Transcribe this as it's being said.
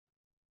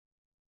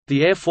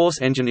The Air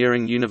Force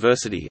Engineering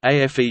University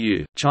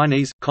 (AFEU,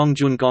 Chinese,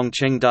 Kongjun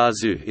Gongcheng Da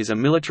Zhu) is a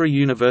military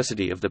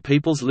university of the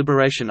People's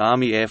Liberation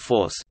Army Air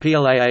Force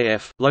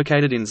 (PLAAF),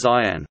 located in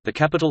Xi'an, the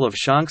capital of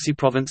Shaanxi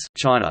Province,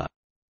 China.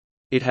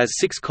 It has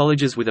 6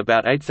 colleges with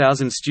about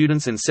 8,000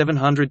 students and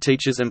 700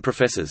 teachers and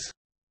professors.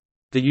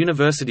 The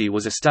university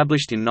was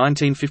established in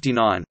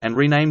 1959, and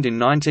renamed in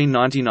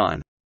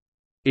 1999.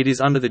 It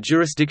is under the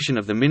jurisdiction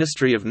of the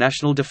Ministry of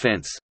National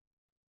Defense.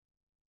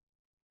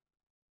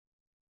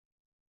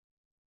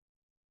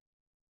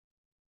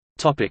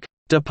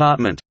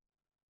 Department.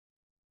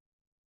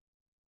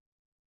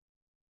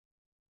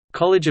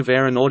 College of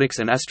Aeronautics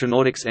and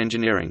Astronautics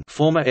Engineering,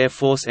 former Air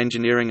Force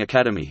Engineering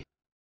Academy.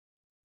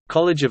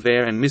 College of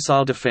Air and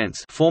Missile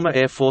Defense, former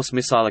Air Force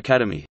Missile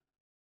Academy.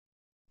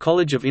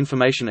 College of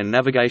Information and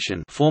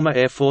Navigation, former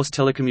Air Force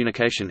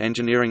Telecommunication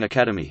Engineering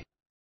Academy.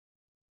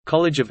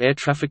 College of Air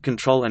Traffic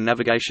Control and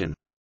Navigation.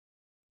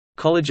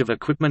 College of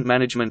Equipment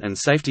Management and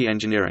Safety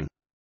Engineering.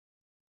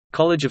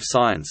 College of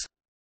Science.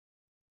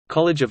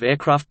 College of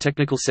Aircraft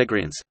Technical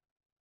Segrians.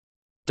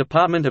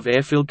 Department of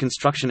Airfield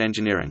Construction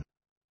Engineering.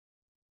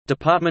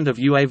 Department of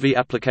UAV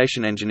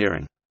Application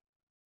Engineering.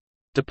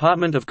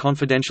 Department of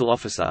Confidential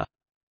Officer.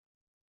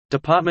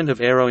 Department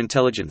of Aero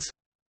Intelligence.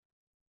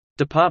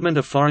 Department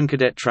of Foreign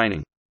Cadet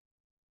Training.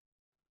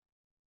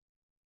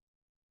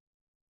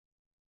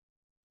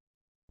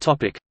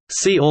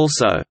 See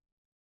also: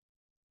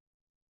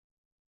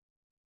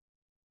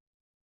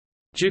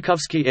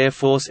 Zhukovsky Air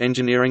Force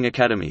Engineering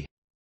Academy.